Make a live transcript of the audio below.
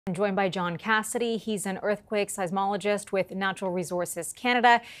I'm joined by John Cassidy. He's an earthquake seismologist with Natural Resources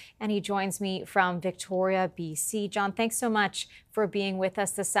Canada, and he joins me from Victoria, BC. John, thanks so much for being with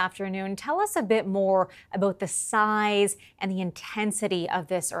us this afternoon. Tell us a bit more about the size and the intensity of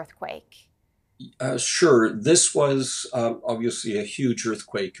this earthquake. Sure. This was obviously a huge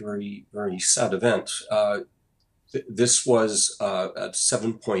earthquake, very, very sad event. This was at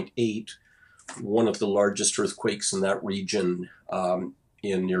 7.8, one of the largest earthquakes in that region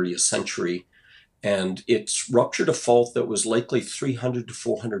in nearly a century. And it's ruptured a fault that was likely 300 to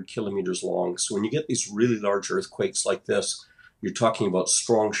 400 kilometers long. So when you get these really large earthquakes like this, you're talking about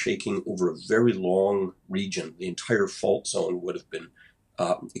strong shaking over a very long region. The entire fault zone would have been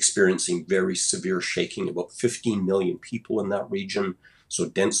experiencing very severe shaking. About 15 million people in that region, so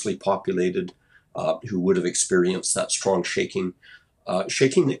densely populated, who would have experienced that strong shaking.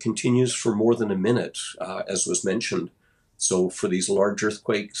 Shaking that continues for more than a minute, as was mentioned. So for these large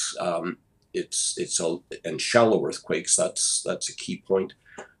earthquakes, and shallow earthquakes, that's a key point.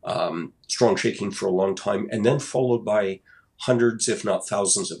 Strong shaking for a long time, and then followed by hundreds, if not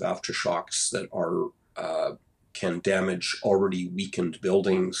thousands, of aftershocks that can damage already weakened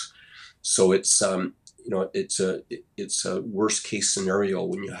buildings. So it's it's a worst case scenario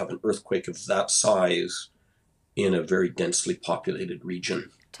when you have an earthquake of that size in a very densely populated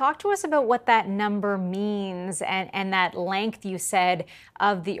region. Talk to us about what that number means and that length you said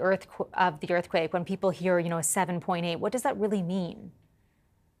of the earthquake. When people hear, 7.8, what does that really mean?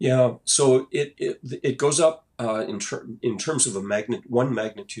 Yeah, so it goes up in terms of one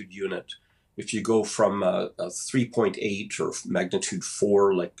magnitude unit. If you go from a 3.8 or magnitude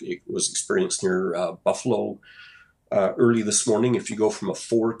 4, like it was experienced near Buffalo early this morning, if you go from a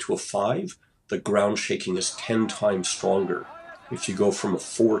 4 to a 5, the ground shaking is 10 times stronger. If you go from a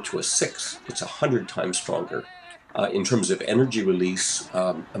 4 to a 6, it's 100 times stronger. In terms of energy release,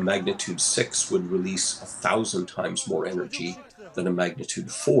 a magnitude 6 would release 1,000 times more energy than a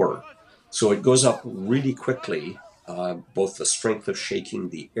magnitude 4. So it goes up really quickly, both the strength of shaking,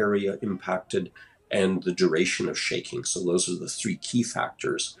 the area impacted, and the duration of shaking. So those are the three key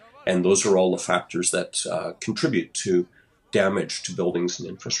factors. And those are all the factors that contribute to damage to buildings and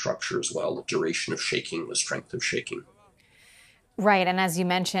infrastructure as well: the duration of shaking, the strength of shaking. Right, and as you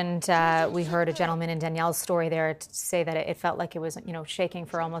mentioned, we heard a gentleman in Danielle's story there to say that it felt like it was, shaking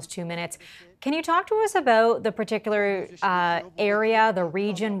for almost 2 minutes. Can you talk to us about the particular area, the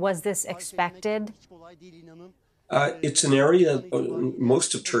region? Was this expected? It's an area,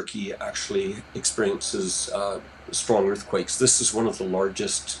 most of Turkey actually experiences strong earthquakes. This is one of the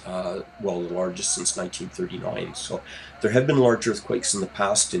largest, the largest since 1939. So there have been large earthquakes in the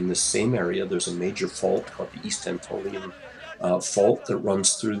past in this same area. There's a major fault called the East Anatolian fault that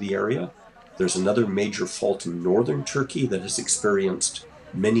runs through the area. There's another major fault in northern Turkey that has experienced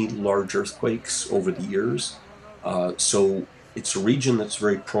many large earthquakes over the years. So it's a region that's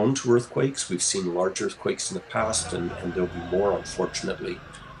very prone to earthquakes. We've seen large earthquakes in the past, and there'll be more, unfortunately,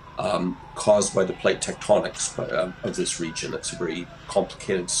 caused by the plate tectonics of this region. It's a very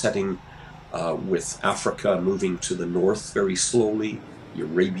complicated setting with Africa moving to the north very slowly, the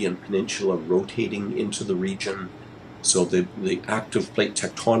Arabian Peninsula rotating into the region. So the active plate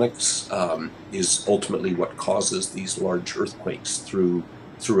tectonics is ultimately what causes these large earthquakes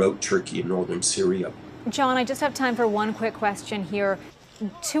throughout Turkey and northern Syria. John, I just have time for one quick question here.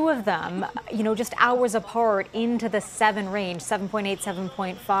 Two of them, just hours apart into the 7 range, 7.8,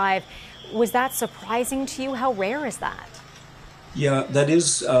 7.5. Was that surprising to you? How rare is that? Yeah, that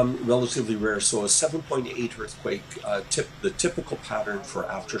is relatively rare. So a 7.8 earthquake, the typical pattern for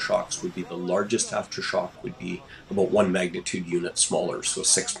aftershocks would be the largest aftershock would be about one magnitude unit smaller, so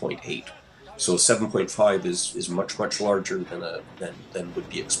 6.8. So 7.5 is much, much larger than would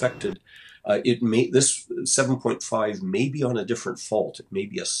be expected. This 7.5 may be on a different fault. It may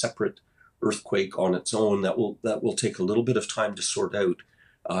be a separate earthquake on its own that will take a little bit of time to sort out.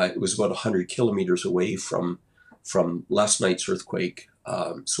 It was about 100 kilometers away from last night's earthquake,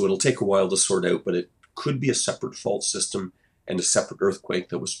 so it'll take a while to sort out. But it could be a separate fault system and a separate earthquake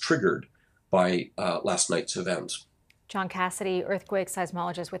that was triggered by last night's event. John Cassidy, earthquake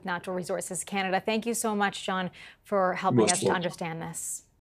seismologist with Natural Resources Canada. Thank you so much, John, for helping us to understand this.